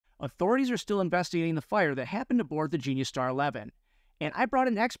authorities are still investigating the fire that happened aboard the Genius Star 11. And I brought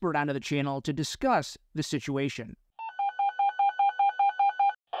an expert onto the channel to discuss the situation.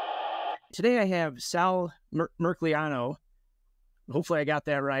 Today I have Sal Mercogliano. Hopefully I got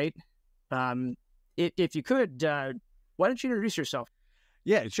that right. If you could, why don't you introduce yourself?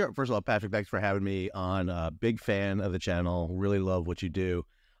 Yeah, sure. First of all, Patrick, thanks for having me on. Big fan of the channel. Really love what you do.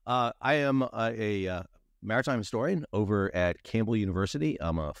 I am a maritime historian over at Campbell University.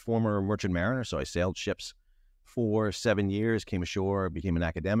 I'm a former merchant mariner, so I sailed ships for 7 years, came ashore, became an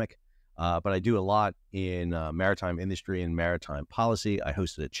academic. But I do a lot in maritime industry and maritime policy. I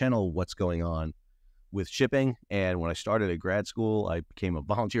hosted a channel, What's Going On with Shipping. And when I started at grad school, I became a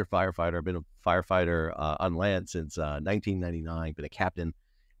volunteer firefighter. I've been a firefighter on land since 1999, been a captain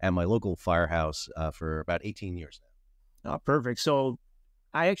at my local firehouse for about 18 years now. Oh, perfect. So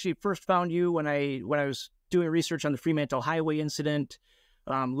I actually first found you when I was doing research on the Fremantle highway incident.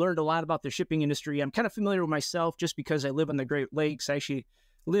 Learned a lot about the shipping industry. I'm kind of familiar with myself just because I live on the Great Lakes. I actually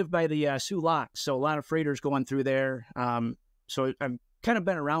live by the Sioux Locks, so a lot of freighters going through there. So I've kind of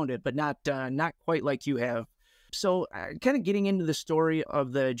been around it, but not quite like you have. So kind of getting into the story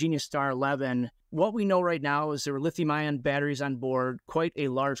of the Genius Star 11, what we know right now is there were lithium-ion batteries on board, quite a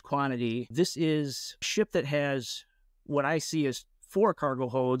large quantity. This is a ship that has what I see as 4 cargo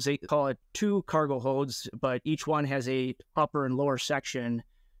holds. They call it 2 cargo holds, but each one has a upper and lower section.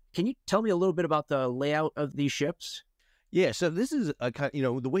 Can you tell me a little bit about the layout of these ships? Yeah, so this is a kind,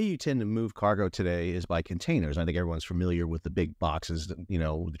 the way you tend to move cargo today is by containers. I think everyone's familiar with the big boxes,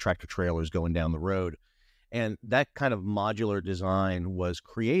 the tractor trailers going down the road. And that kind of modular design was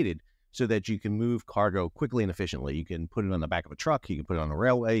created so that you can move cargo quickly and efficiently. You can put it on the back of a truck, you can put it on a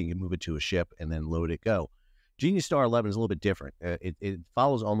railway, you can move it to a ship and then load it, go. Genius Star 11 is a little bit different. It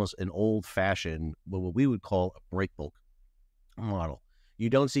follows almost an old-fashioned, what we would call a break bulk model. You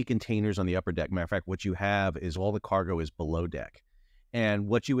don't see containers on the upper deck. Matter of fact, what you have is all the cargo is below deck. And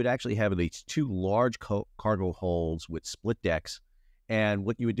what you would actually have are these 2 large cargo holds with split decks. And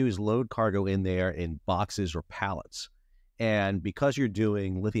what you would do is load cargo in there in boxes or pallets. And because you're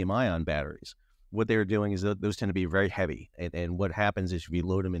doing lithium-ion batteries, what they're doing is those tend to be very heavy. And what happens is if you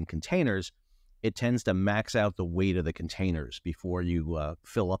load them in containers, it tends to max out the weight of the containers before you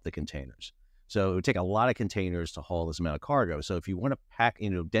fill up the containers. So it would take a lot of containers to haul this amount of cargo. So if you want to pack,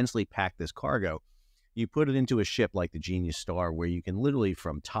 densely pack this cargo, you put it into a ship like the Genius Star where you can literally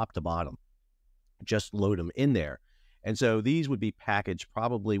from top to bottom just load them in there. And so these would be packaged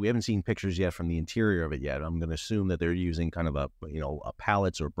probably, we haven't seen pictures yet from the interior of it yet. I'm going to assume that they're using kind of a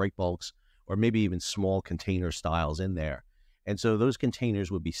pallets or break bulks or maybe even small container styles in there. And so those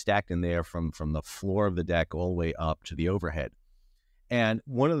containers would be stacked in there from the floor of the deck all the way up to the overhead. And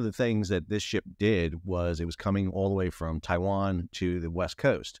one of the things that this ship did was it was coming all the way from Taiwan to the West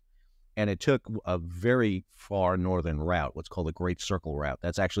Coast. And it took a very far northern route, what's called a Great Circle route.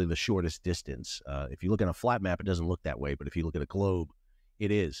 That's actually the shortest distance. If you look at a flat map, it doesn't look that way. But if you look at a globe, it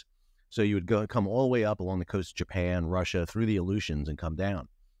is. So you would come all the way up along the coast of Japan, Russia, through the Aleutians and come down.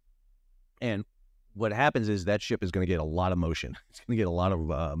 And what happens is that ship is going to get a lot of motion. It's going to get a lot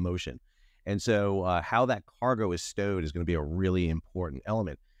of motion. And so how that cargo is stowed is going to be a really important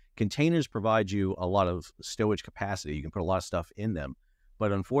element. Containers provide you a lot of stowage capacity. You can put a lot of stuff in them.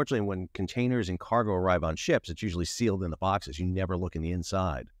 But unfortunately, when containers and cargo arrive on ships, it's usually sealed in the boxes. You never look in the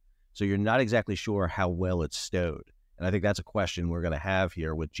inside. So you're not exactly sure how well it's stowed. And I think that's a question we're going to have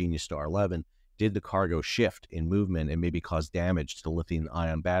here with Genius Star 11. Did the cargo shift in movement and maybe cause damage to the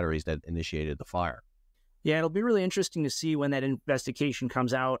lithium-ion batteries that initiated the fire? Yeah, it'll be really interesting to see when that investigation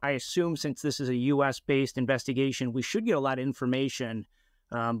comes out. I assume since this is a U.S.-based investigation, we should get a lot of information.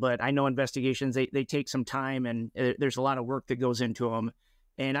 But I know investigations, they take some time, and there's a lot of work that goes into them.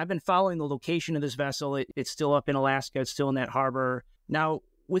 And I've been following the location of this vessel. It's still up in Alaska. It's still in that harbor. Now,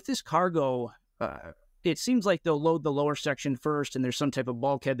 with this cargo, it seems like they'll load the lower section first, and there's some type of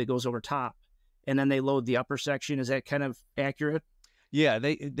bulkhead that goes over top. And then they load the upper section. Is that kind of accurate? Yeah,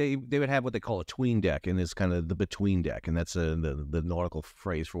 they would have what they call a tween deck, and it's kind of the between deck, and that's the nautical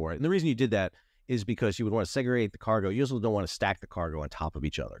phrase for it. And the reason you did that is because you would want to segregate the cargo. You also don't want to stack the cargo on top of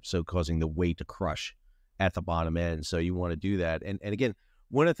each other, so causing the weight to crush at the bottom end. So you want to do that. And again,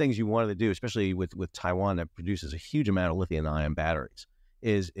 one of the things you wanted to do, especially with Taiwan that produces a huge amount of lithium-ion batteries,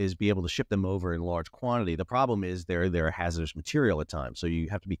 is be able to ship them over in large quantity. The problem is they're hazardous material at times, so you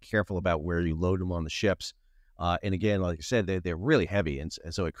have to be careful about where you load them on the ships. And again, like I said, they're really heavy, and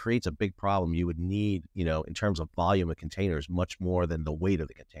so it creates a big problem. You would need, in terms of volume of containers, much more than the weight of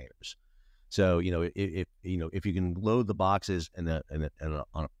the containers. So, if you can load the boxes on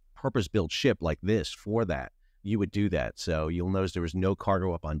a purpose-built ship like this for that, you would do that. So you'll notice there was no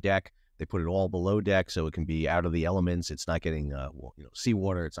cargo up on deck. They put it all below deck so it can be out of the elements. It's not getting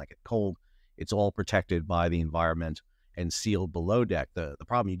seawater. It's not getting cold. It's all protected by the environment and sealed below deck. The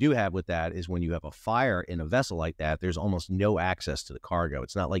problem you do have with that is when you have a fire in a vessel like that, there's almost no access to the cargo.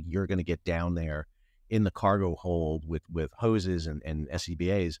 It's not like you're going to get down there in the cargo hold with hoses and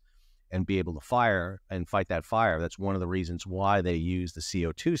SCBAs and be able to fire and fight that fire. That's one of the reasons why they use the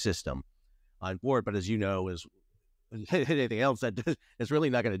CO2 system on board. But as you know, is anything else that's really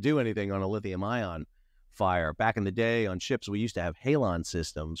not going to do anything on a lithium-ion fire. Back in the day on ships, we used to have halon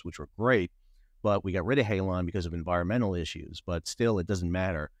systems, which were great, but we got rid of halon because of environmental issues. But still, it doesn't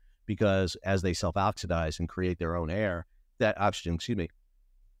matter because as they self-oxidize and create their own air, that oxygen,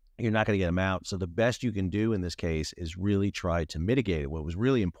 you're not going to get them out. So the best you can do in this case is really try to mitigate it. What was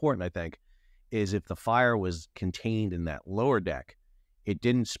really important, I think, is if the fire was contained in that lower deck, it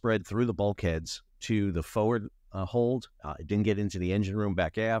didn't spread through the bulkheads to the forward hold. It didn't get into the engine room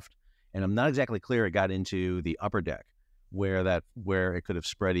back aft. And I'm not exactly clear it got into the upper deck where it could have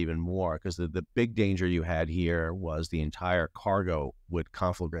spread even more, because the big danger you had here was the entire cargo would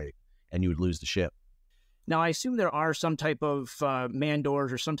conflagrate and you would lose the ship. Now, I assume there are some type of man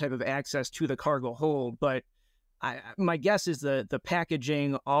doors or some type of access to the cargo hold, but my guess is the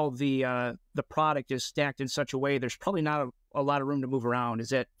packaging, all the product is stacked in such a way there's probably not a lot of room to move around. Is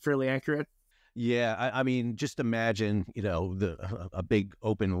that fairly accurate? Yeah, I mean, just imagine, a big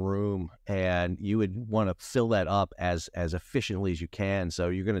open room, and you would want to fill that up as efficiently as you can. So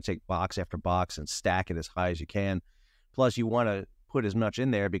you're going to take box after box and stack it as high as you can. Plus, you want to put as much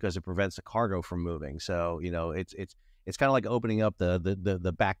in there because it prevents the cargo from moving. So it's kind of like opening up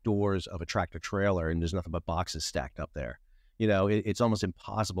the back doors of a tractor trailer, and there's nothing but boxes stacked up there. It's almost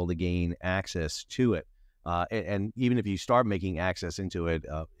impossible to gain access to it. And even if you start making access into it,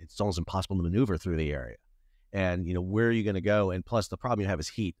 it's almost impossible to maneuver through the area. And, where are you going to go? And plus the problem you have is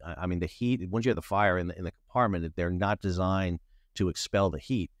heat. I mean, the heat, once you have the fire in the compartment, they're not designed to expel the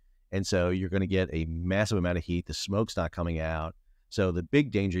heat. And so you're going to get a massive amount of heat. The smoke's not coming out. So the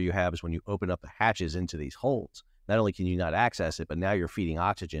big danger you have is when you open up the hatches into these holds, not only can you not access it, but now you're feeding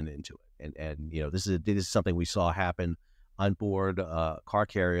oxygen into it. And this is something we saw happen on board a car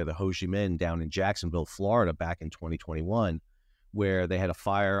carrier, the Ho Chi Minh, down in Jacksonville, Florida, back in 2021, where they had a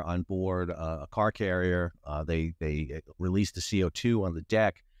fire on board a car carrier. They released the CO2 on the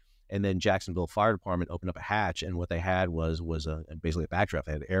deck, and then Jacksonville Fire Department opened up a hatch, and what they had was basically a backdraft.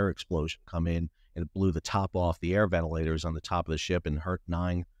 They had an air explosion come in, and it blew the top off the air ventilators on the top of the ship and hurt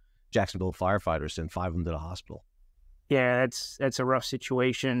 9 Jacksonville firefighters and 5 of them to the hospital. Yeah, that's a rough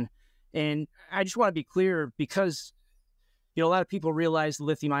situation. And I just want to be clear, because a lot of people realize the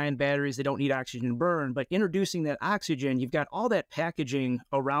lithium-ion batteries, they don't need oxygen to burn, but introducing that oxygen, you've got all that packaging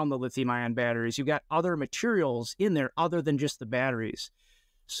around the lithium-ion batteries. You've got other materials in there other than just the batteries.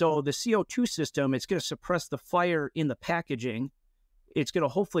 So the CO2 system, it's going to suppress the fire in the packaging. It's going to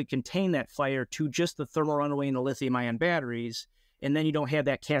hopefully contain that fire to just the thermal runaway in the lithium-ion batteries, and then you don't have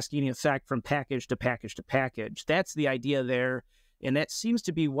that cascading effect from package to package to package. That's the idea there, and that seems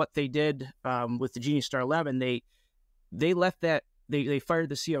to be what they did with the Genie Star 11. They left that, they fired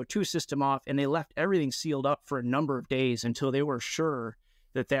the CO2 system off, and they left everything sealed up for a number of days until they were sure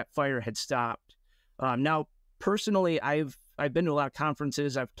that fire had stopped. Now, personally, I've been to a lot of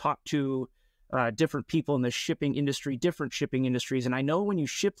conferences. I've talked to different people in the shipping industry, different shipping industries, and I know when you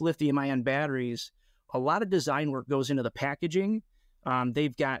ship lithium-ion batteries, a lot of design work goes into the packaging.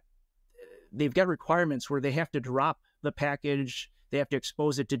 They've got requirements where they have to drop the package. They have to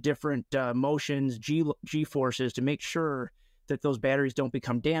expose it to different motions, G-forces, to make sure that those batteries don't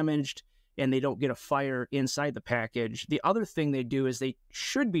become damaged and they don't get a fire inside the package. The other thing they do is they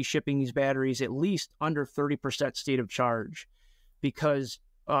should be shipping these batteries at least under 30% state of charge, because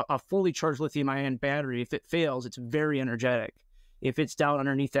a fully charged lithium-ion battery, if it fails, it's very energetic. If it's down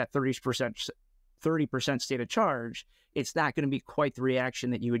underneath that 30% state of charge, it's not going to be quite the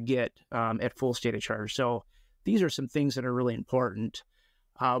reaction that you would get at full state of charge. So these are some things that are really important.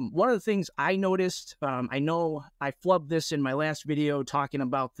 One of the things I noticed, I know I flubbed this in my last video talking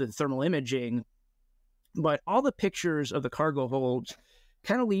about the thermal imaging, but all the pictures of the cargo holds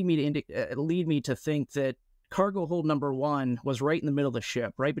kind of lead me to think that cargo hold number 1 was right in the middle of the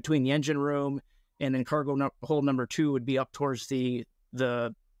ship, right between the engine room, and then hold number 2 would be up towards the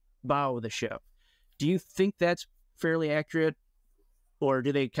bow of the ship. Do you think that's fairly accurate? Or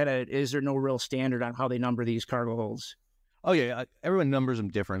do they is there no real standard on how they number these cargo holds? Oh yeah, everyone numbers them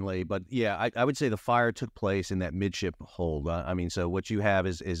differently, but yeah, I would say the fire took place in that midship hold. I mean, so what you have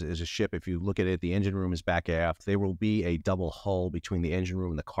is a ship. If you look at it, the engine room is back aft. There will be a double hull between the engine room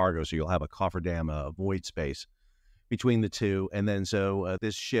and the cargo, so you'll have a cofferdam, a void space between the two. And then so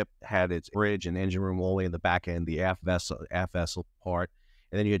this ship had its bridge and engine room all the way in the back end, the aft vessel part,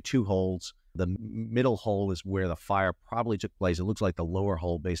 and then you had two holds. The middle hole is where the fire probably took place. It looks like the lower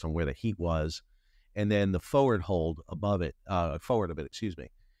hole based on where the heat was, and then the forward hold above it, forward of it, excuse me.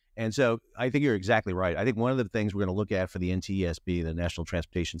 And so I think you're exactly right. I think one of the things we're going to look at for the NTSB, the National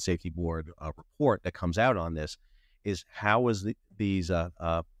Transportation Safety Board report that comes out on this, is how was these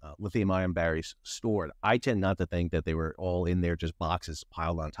lithium-ion batteries stored. I tend not to think that they were all in there, just boxes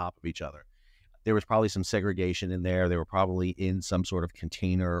piled on top of each other. There was probably some segregation in there. They were probably in some sort of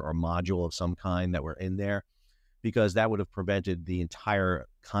container or module of some kind that were in there, because that would have prevented the entire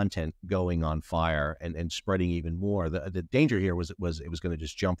content going on fire and spreading even more. The danger here was it was going to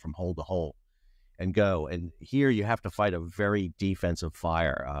just jump from hole to hole and go. And here you have to fight a very defensive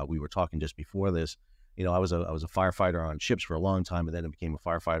fire. We were talking just before this. You know, I was a firefighter on ships for a long time, and then I became a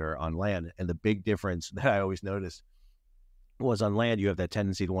firefighter on land. And the big difference that I always noticed was on land, you have that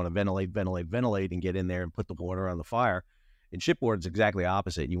tendency to want to ventilate, and get in there and put the water on the fire. In shipboard, it's exactly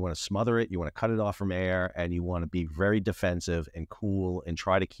opposite. You want to smother it, you want to cut it off from air, and you want to be very defensive and cool and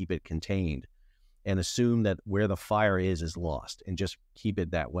try to keep it contained and assume that where the fire is lost, and just keep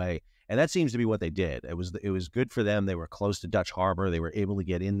it that way. And that seems to be what they did. It was good for them. They were close to Dutch Harbor. They were able to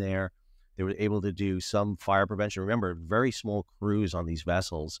get in there. They were able to do some fire prevention. Remember, very small crews on these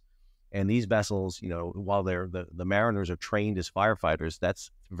vessels. And these vessels, you know, while the mariners are trained as firefighters, that's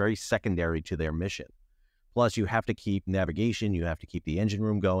very secondary to their mission. Plus, you have to keep navigation, you have to keep the engine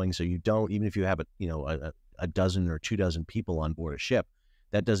room going, so you don't, even if you have a dozen or 2 dozen people on board a ship,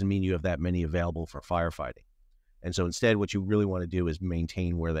 that doesn't mean you have that many available for firefighting. And so instead, what you really want to do is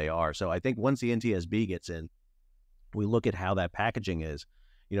maintain where they are. So I think once the NTSB gets in, we look at how that packaging is.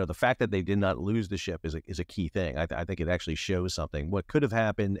 You know, the fact that they did not lose the ship is a key thing. I think it actually shows something. What could have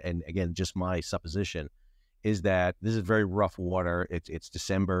happened, and again, just my supposition, is that this is very rough water. It's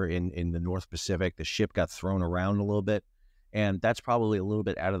December in the North Pacific. The ship got thrown around a little bit, and that's probably a little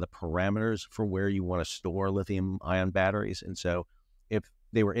bit out of the parameters for where you want to store lithium-ion batteries. And so if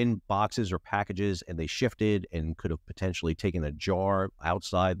they were in boxes or packages and they shifted and could have potentially taken a jar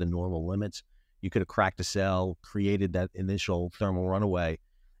outside the normal limits, you could have cracked a cell, created that initial thermal runaway,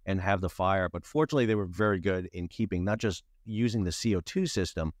 and have the fire. But fortunately, they were very good in keeping, not just using the CO2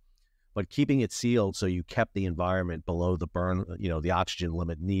 system, but keeping it sealed so you kept the environment below the burn, the oxygen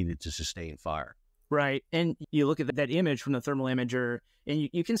limit needed to sustain fire. Right. And you look at that image from the thermal imager, and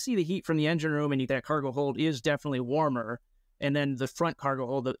you can see the heat from the engine room, and that cargo hold is definitely warmer. And then the front cargo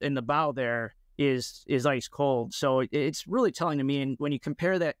hold in the bow there is ice cold. So it's really telling to me. And when you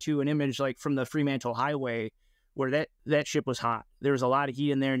compare that to an image like from the Fremantle Highway, where that ship was hot, there was a lot of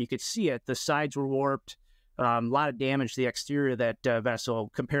heat in there, and you could see it. The sides were warped. A lot of damage to the exterior of that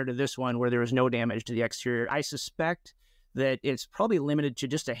vessel compared to this one where there was no damage to the exterior. I suspect that it's probably limited to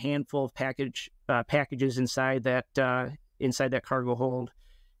just a handful of packages inside that cargo hold.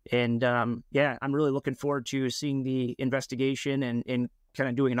 And I'm really looking forward to seeing the investigation and kind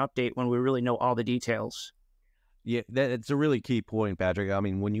of doing an update when we really know all the details. Yeah, that's a really key point, Patrick. I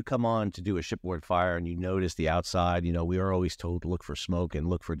mean, when you come on to do a shipboard fire and you notice the outside, we are always told to look for smoke and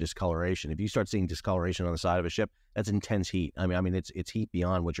look for discoloration. If you start seeing discoloration on the side of a ship, that's intense heat. I mean, it's heat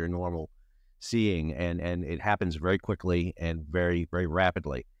beyond what you're normal seeing, and it happens very quickly and very, very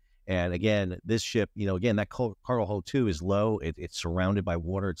rapidly. And again, this ship, that cargo hold too is low. It's surrounded by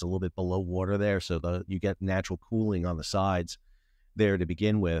water. It's a little bit below water there, so you get natural cooling on the sides there to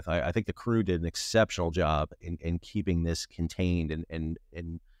begin with. I think the crew did an exceptional job in keeping this contained, and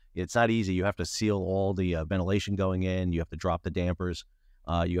it's not easy. You have to seal all the ventilation going in. You have to drop the dampers.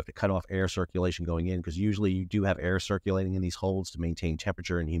 You have to cut off air circulation going in, because usually you do have air circulating in these holds to maintain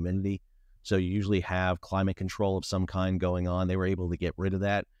temperature and humidity. So you usually have climate control of some kind going on. They were able to get rid of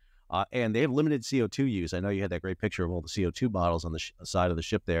that. And they have limited CO2 use. I know you had that great picture of all the CO2 bottles on the side of the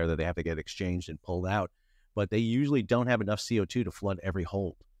ship there that they have to get exchanged and pulled out. But they usually don't have enough CO2 to flood every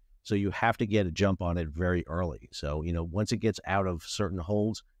hold. So you have to get a jump on it very early. So, once it gets out of certain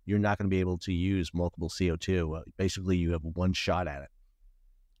holds, you're not going to be able to use multiple CO2. Basically, you have one shot at it.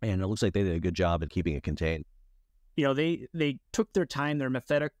 And it looks like they did a good job at keeping it contained. They took their time. They're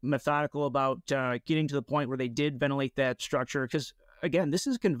methodical about getting to the point where they did ventilate that structure. Because, again, this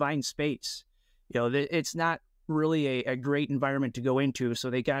is a confined space. It's not really a great environment to go into. So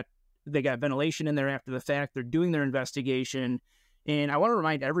they got ventilation in there after the fact. They're doing their investigation, And I want to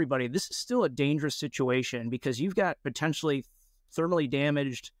remind everybody, this is still a dangerous situation because you've got potentially thermally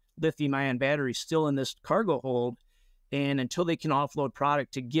damaged lithium-ion batteries still in this cargo hold. And until they can offload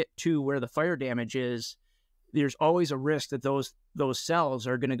product to get to where the fire damage is, there's always a risk that those cells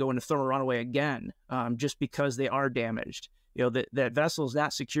are going to go into thermal runaway again, just because they are damaged. You know, that vessel is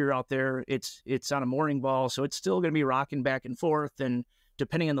not secure out there. It's on a mooring ball, so it's still going to be rocking back and forth. And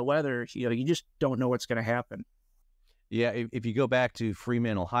depending on the weather, you know, you just don't know what's going to happen. Yeah, if you go back to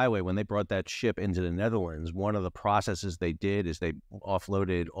Fremantle Highway, when they brought that ship into the Netherlands, one of the processes they did is they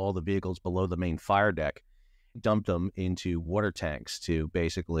offloaded all the vehicles below the main fire deck, dumped them into water tanks to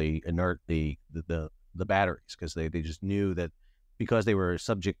basically inert the batteries, because they just knew that because they were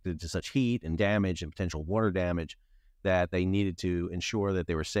subjected to such heat and damage and potential water damage, that they needed to ensure that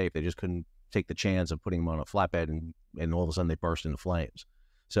they were safe. They just couldn't take the chance of putting them on a flatbed and all of a sudden they burst into flames.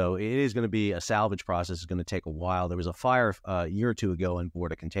 So it is going to be a salvage process. It's going to take a while. There was a fire a year or two ago on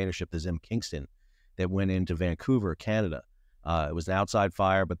board a container ship, the Zim Kingston, that went into Vancouver, Canada. It was an outside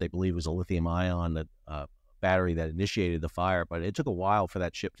fire, but they believe it was a lithium-ion battery that initiated the fire. But it took a while for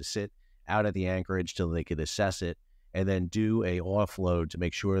that ship to sit out at the anchorage till they could assess it and then do a offload to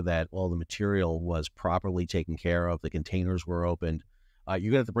make sure that all the material was properly taken care of. The containers were opened. You're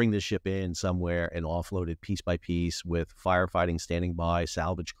going to have to bring this ship in somewhere and offload it piece by piece with firefighting standing by,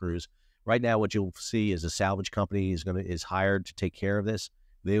 salvage crews. Right now, what you'll see is a salvage company is hired to take care of this.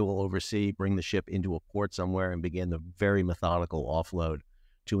 They will oversee, bring the ship into a port somewhere and begin the very methodical offload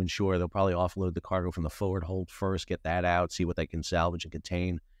to ensure they'll probably offload the cargo from the forward hold first, get that out, see what they can salvage and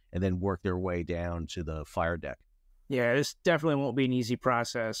contain, and then work their way down to the fire deck. Yeah, this definitely won't be an easy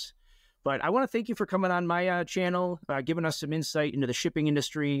process. But I want to thank you for coming on my channel, giving us some insight into the shipping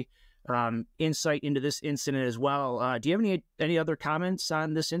industry, insight into this incident as well. Do you have any other comments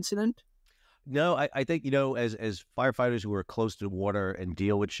on this incident? No, I think, as firefighters who are close to water and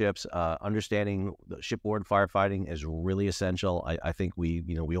deal with ships, understanding the shipboard firefighting is really essential. I think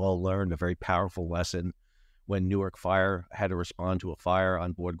we all learned a very powerful lesson when Newark Fire had to respond to a fire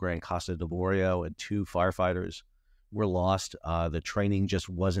on board Gran Costa d'Avorio, and 2 firefighters were lost. The training just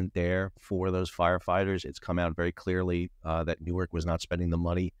wasn't there for those firefighters. It's come out very clearly that Newark was not spending the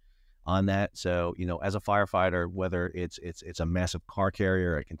money on that. So, as a firefighter, whether it's a massive car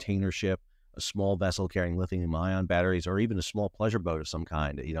carrier, a container ship, a small vessel carrying lithium-ion batteries, or even a small pleasure boat of some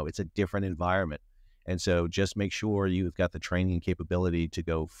kind, it's a different environment. And so just make sure you've got the training and capability to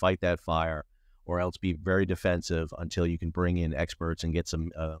go fight that fire, or else be very defensive until you can bring in experts and get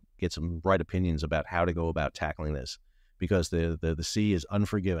some right opinions about how to go about tackling this, because the sea is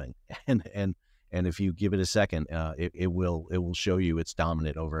unforgiving, and if you give it a second, it will show you it's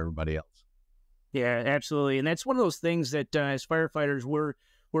dominant over everybody else. Yeah, absolutely. And that's one of those things that as firefighters,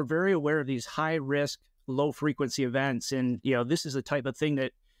 we're very aware of these high risk, low frequency events, and this is the type of thing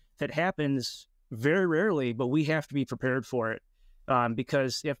that happens very rarely, but we have to be prepared for it.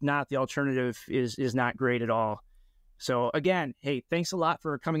 Because if not, the alternative is not great at all. So again, hey, thanks a lot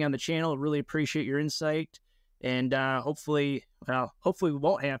for coming on the channel. Really appreciate your insight. And hopefully we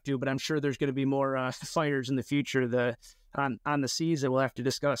won't have to, but I'm sure there's going to be more fires in the future on the seas that we'll have to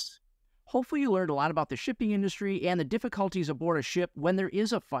discuss. Hopefully you learned a lot about the shipping industry and the difficulties aboard a ship when there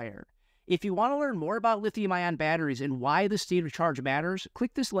is a fire. If you want to learn more about lithium-ion batteries and why the state of charge matters,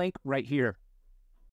 click this link right here.